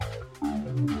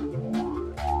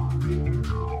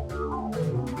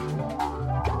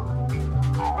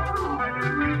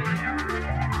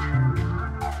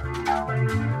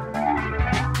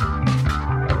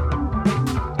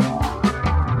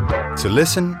To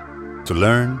listen, to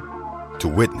learn, to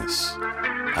witness.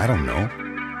 I don't know.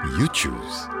 You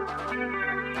choose.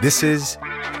 This is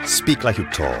Speak Like You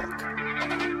Talk.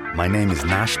 My name is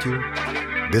Nashtu.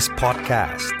 This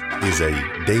podcast is a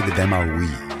David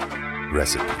Emaoui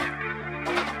recipe.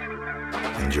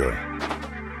 Enjoy.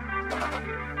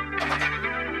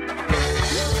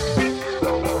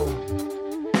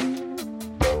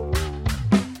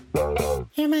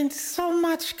 You mean so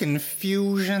much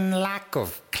confusion, lack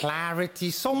of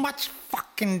clarity, so much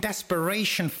fucking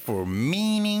desperation for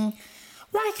meaning?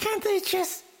 Why can't they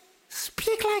just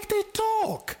speak like they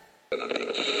talk?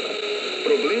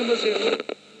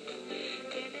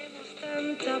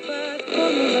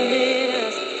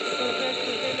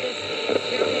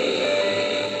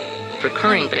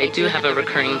 Recurring, but I do have a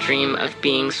recurring dream of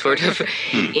being sort of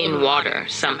in water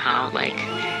somehow, like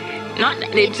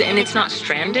it's not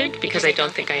stranded, because I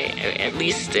don't think at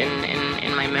least in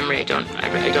my memory, I don't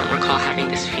recall having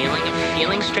this feeling of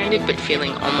feeling stranded, but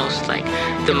feeling almost like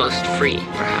the most free,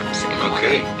 perhaps.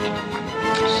 Okay.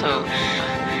 So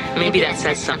maybe that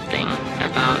says something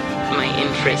about my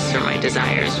interests or my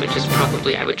desires, which is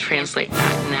probably, I would translate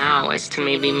that now as to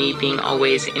maybe me being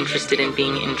always interested in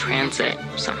being in transit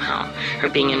somehow, or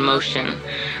being in motion,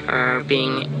 or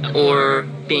being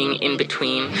in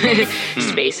between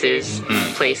spaces,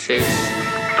 places.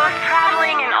 Both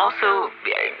traveling and also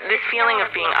this feeling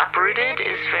of being uprooted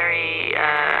is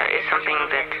something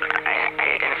that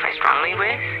I identify strongly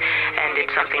with, and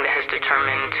it's something that has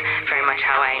determined very much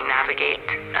how I navigate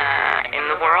in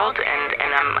the world, and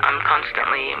I'm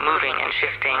constantly moving and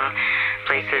shifting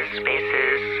places,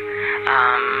 spaces,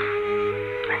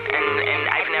 and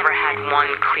I've never had one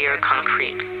clear,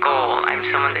 concrete goal. I'm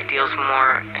someone that deals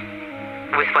more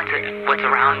with what's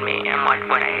around me and what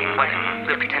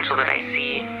the potential that I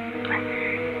see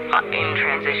in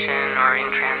transition or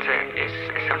in transit is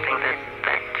something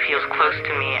that feels close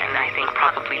to me, and I think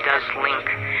probably does link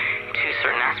to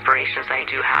certain aspirations I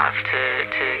do have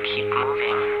to keep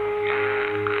moving,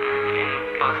 in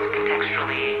both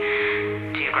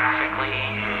contextually, geographically,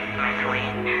 mentally,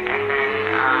 and then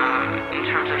in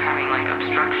terms of having like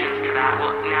obstructions to that.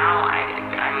 Well, now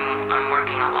I'm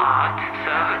working a lot,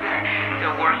 so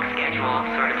the work schedule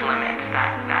sort of limits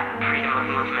that freedom of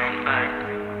movement, but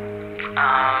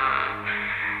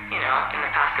in the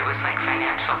past it was like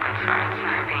financial concerns,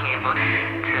 being able to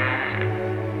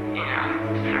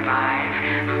survive.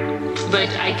 But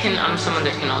I'm someone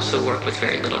that can also work with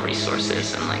very little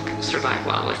resources and like survive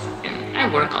well with, and I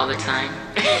work all the time.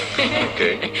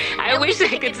 Okay. I wish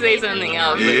I could say something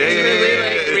else. But Yeah, it's really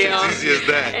like real. It's easy as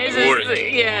that.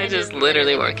 It's just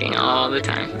literally working all the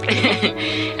time.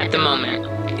 At the moment.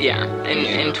 Yeah. And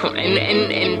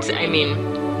I mean,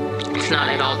 it's not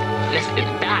at all that.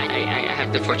 I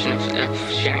have the fortune of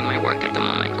sharing my work at the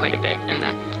moment quite a bit, and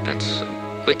that's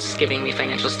what's giving me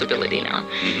financial stability now,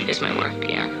 is my work,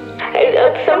 yeah.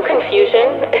 Some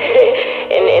confusion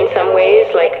in some ways.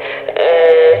 Like,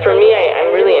 for me,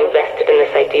 I'm really invested in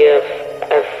this idea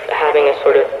of having a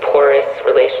sort of porous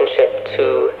relationship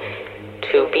to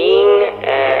being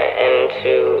and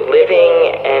to living,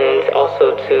 and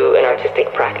also to an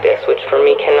artistic practice, which for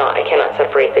me I cannot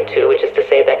separate the two, which is to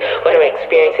say that what I'm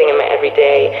experiencing in my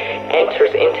everyday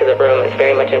enters into the room, is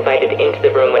very much invited into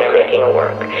the room when I'm making a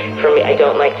work. For me, I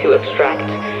don't like to abstract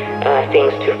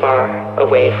things too far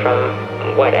away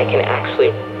from what I can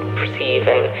actually perceive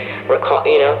and recall,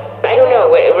 I don't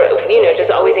know,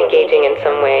 just always engaging in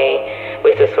some way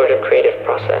with this sort of creative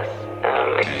process.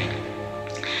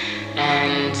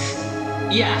 And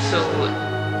yeah, so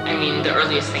I mean, the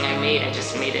earliest thing I made, I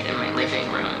just made it in my living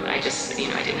room. I just,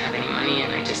 I didn't have any money,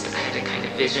 and I had a kind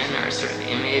of vision or a sort of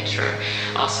image, or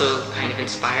also kind of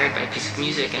inspired by a piece of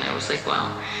music, and I was like,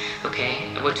 well,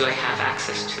 okay, what do I have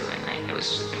access to? And it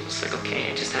was like, okay,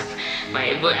 I just have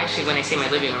actually, when I say my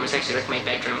living room, it's actually like my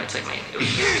bedroom. It's like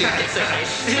it's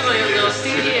like my little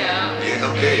studio.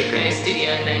 Yeah, okay. My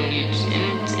studio, and then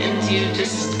you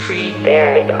just create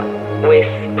there. With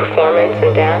performance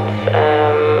and dance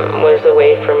was a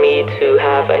way for me to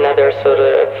have another sort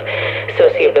of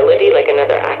sociability, like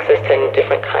another access to a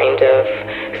different kind of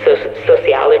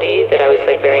sociality that I was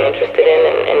like very interested in,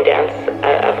 and dance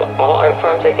of all art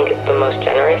forms, I think, is the most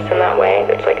generous in that way.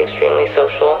 It's like extremely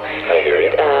social. I hear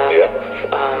you.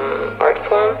 Art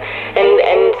form, and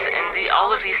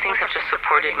all of these things have just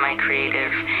supported my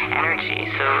creative energy.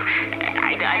 So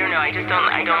I don't know. I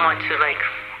don't want to like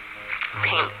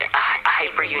paint a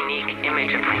hyper unique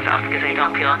image of myself, because I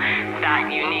don't feel that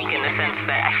unique, in the sense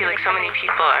that I feel like so many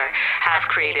people have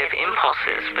creative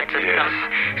impulses, but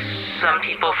some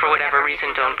people for whatever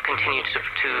reason don't continue to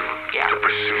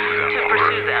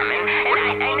pursue them.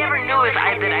 And I never knew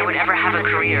that I would ever have a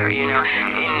career, in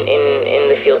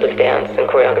the field of dance and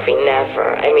choreography.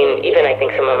 Never. I mean, even I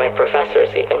think some of my professors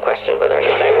even questioned whether or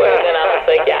not I would, and I was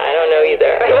like, yeah, I don't know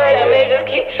either. But I'm gonna just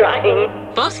keep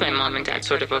trying. Both my mom and dad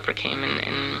sort of overcame,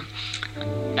 and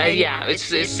yeah,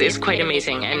 it's quite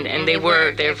amazing, and they're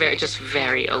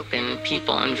very open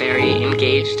people and very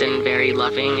engaged and very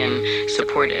loving and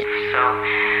supportive. So,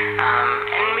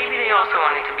 and maybe they also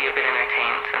wanted to be a bit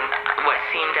entertained, and what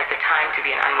seemed at the time to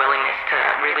be an unwillingness to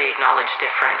really acknowledge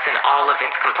difference in all of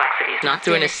its complexities, not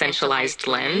through an essentialized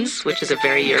lens, which is a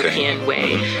very European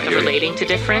way of relating to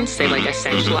difference. They like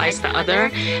essentialize the other,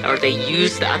 or they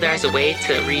use the other as a way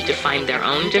to redefine their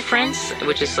own difference,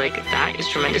 which is like, that is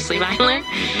tremendously violent.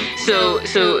 So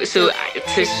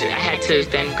I had to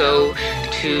then go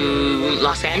to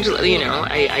Los Angeles.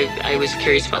 I was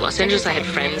curious about Los Angeles. I had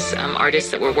friends,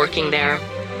 artists that were working there,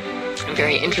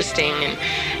 very interesting,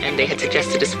 and they had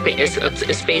suggested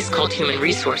a space called Human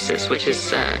Resources, which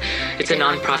is it's a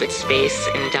nonprofit space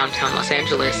in downtown Los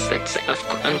Angeles that's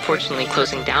unfortunately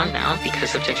closing down now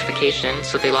because of gentrification.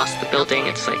 So they lost the building.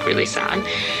 It's like really sad.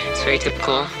 It's very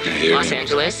typical Los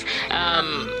Angeles,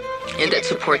 and that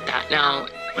support that now.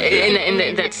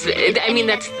 And that's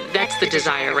the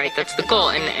desire, right? That's the goal,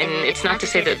 and it's not to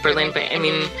say that Berlin,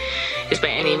 is by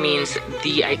any means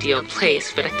the ideal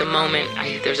place, but at the moment,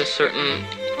 there's a certain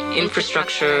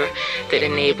infrastructure that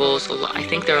enables I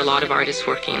think there are a lot of artists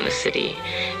working in the city,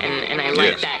 and I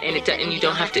like that, and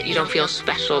you don't feel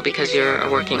special because you're a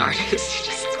working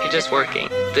artist. You're just working.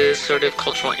 The sort of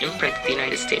cultural imprint that the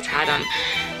United States had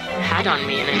on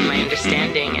me and in my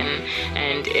understanding,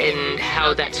 and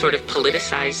how that sort of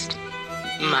politicized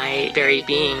my very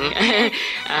being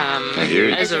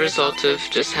as a result of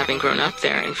just having grown up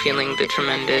there and feeling the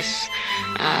tremendous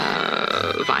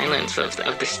violence of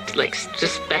this, like,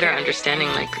 just better understanding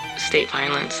like state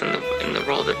violence and the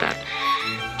role that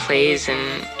plays in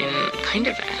kind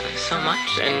of so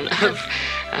much and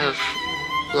of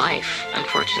life,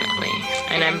 unfortunately.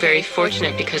 And I'm very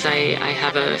fortunate because I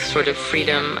have a sort of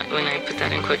freedom, when I put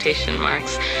that in quotation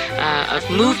marks, of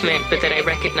movement, but that I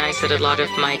recognize that a lot of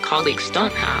my colleagues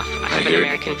don't have. I have an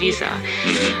American visa.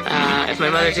 If my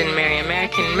mother didn't marry an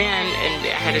American man and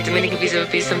I had a Dominican visa, it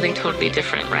would be something totally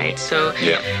different, right? So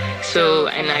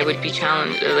and I would be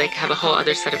challenged, like have a whole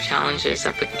other set of challenges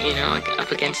up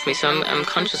against me. So I'm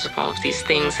conscious of all of these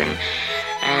things, and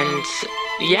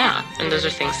those are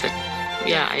things that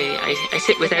I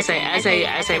sit with as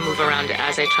I move around,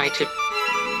 as I try to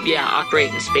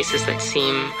operate in spaces that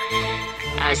seem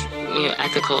as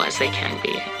ethical as they can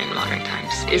be in modern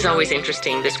times. Is always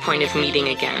interesting, this point of meeting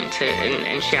again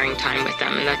and sharing time with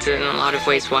them, and that's in a lot of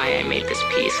ways why I made this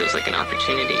piece. It was like an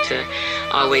opportunity to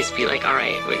always be like, all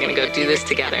right, we're gonna go do this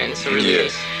together, and it's really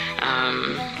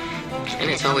and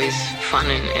it's always fun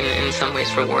and in some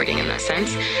ways rewarding in that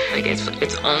sense. Like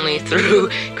it's only through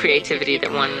creativity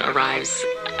that one arrives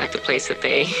at the place that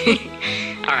they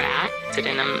are at. And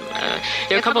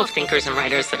there are a couple of thinkers and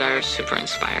writers that are super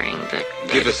inspiring.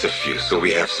 Give us a few so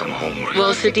we have some homework.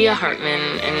 Well, Sadia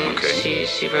Hartman, and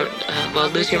she wrote,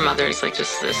 Lose Your Mother is like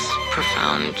just this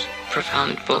profound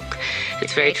book.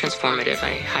 It's very transformative.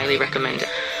 I highly recommend it.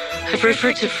 I've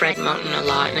referred to Fred Moten a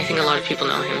lot, and I think a lot of people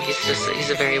know him. He's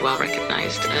a very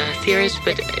well-recognized theorist,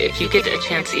 but if you get a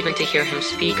chance even to hear him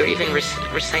speak or even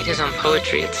recite his own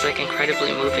poetry, it's like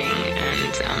incredibly moving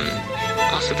and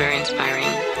also very inspiring.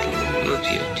 It moves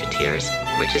you to tears,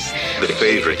 which is... The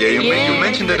favorite, you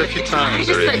mentioned that a few times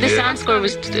already. The sound score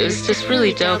was just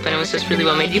really dope, and it was just really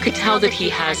well made. You could tell that he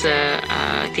has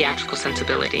a theatrical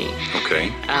sensibility.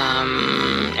 Okay.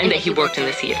 And that he worked in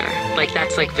the theater. Like,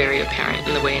 that's like very apparent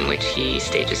in the way in which he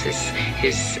stages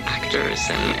his actors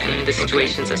and the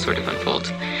situations that sort of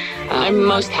unfold. I'm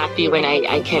most happy when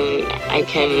I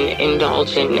can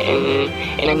indulge in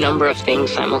a number of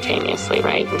things simultaneously,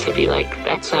 right? And to be like,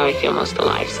 that's how I feel most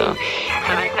alive. So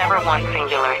there's never one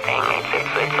singular thing.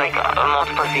 It's like a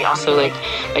multiplicity. Also, like,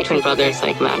 my twin brother is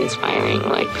like mad inspiring.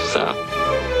 Like, so.